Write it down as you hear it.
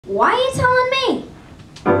Why are you telling me?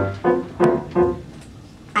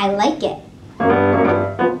 I like it.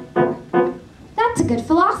 That's a good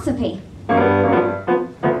philosophy.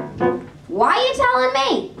 Why are you telling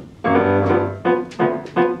me?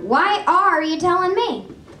 Why are you telling me?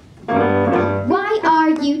 Why are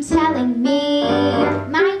you telling me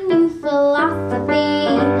my new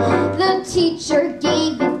philosophy? The teacher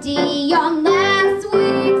gave a D on last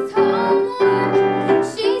week's homework.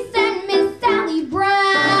 She said, Miss Sally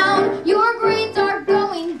Brown, your grades are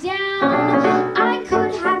going down. I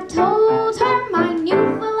could have told her my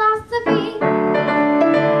new philosophy.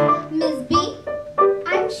 Ms. B,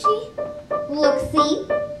 I'm she. Look, see,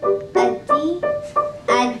 a D,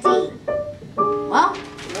 a D. Well,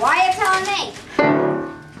 why are you telling me?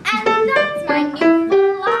 And that's my new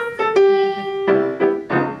philosophy.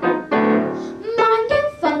 My new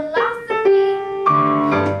philosophy.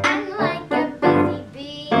 And like a busy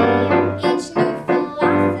bee, each new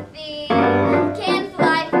philosophy can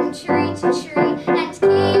fly from tree to tree and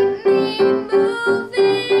keep me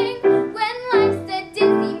moving when life's a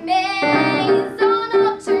dizzy maze on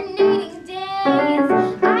alternating days.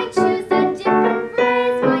 I choose a different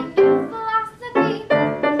phrase, my new philosophy.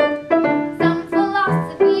 Some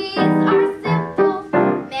philosophies are simple.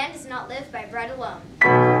 Man does not live by bread alone.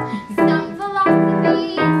 Some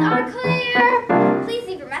philosophies are clear. Please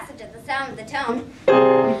leave your message at the sound of the tone.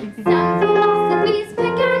 Some philosophies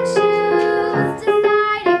pick and choose,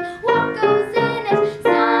 deciding what goes in it.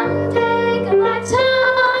 Some take a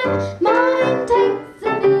lifetime, mine takes a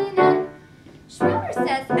minute. Schroeder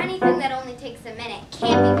says anything that only takes a minute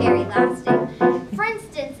can't be very lasting. For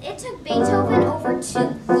instance, it took Beethoven over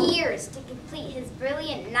 2 years to complete his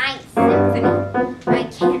brilliant Ninth